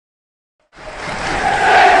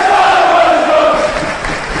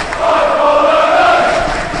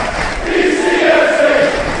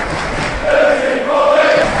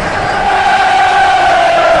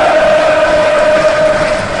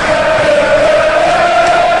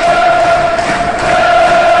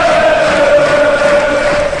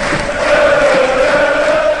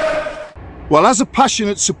Well, as a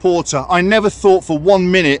passionate supporter, I never thought for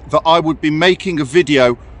 1 minute that I would be making a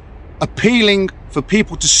video appealing for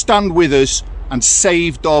people to stand with us and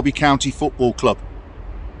save Derby County Football Club.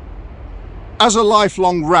 As a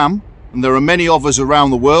lifelong Ram, and there are many of us around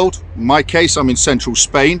the world, in my case I'm in central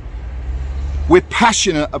Spain, we're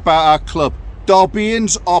passionate about our club.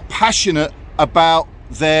 Derbyans are passionate about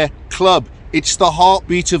their club. It's the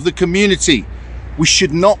heartbeat of the community. We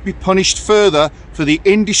should not be punished further for the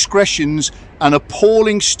indiscretions and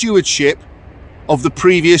appalling stewardship of the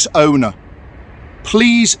previous owner.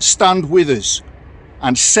 Please stand with us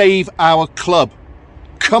and save our club.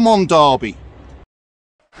 Come on, Derby.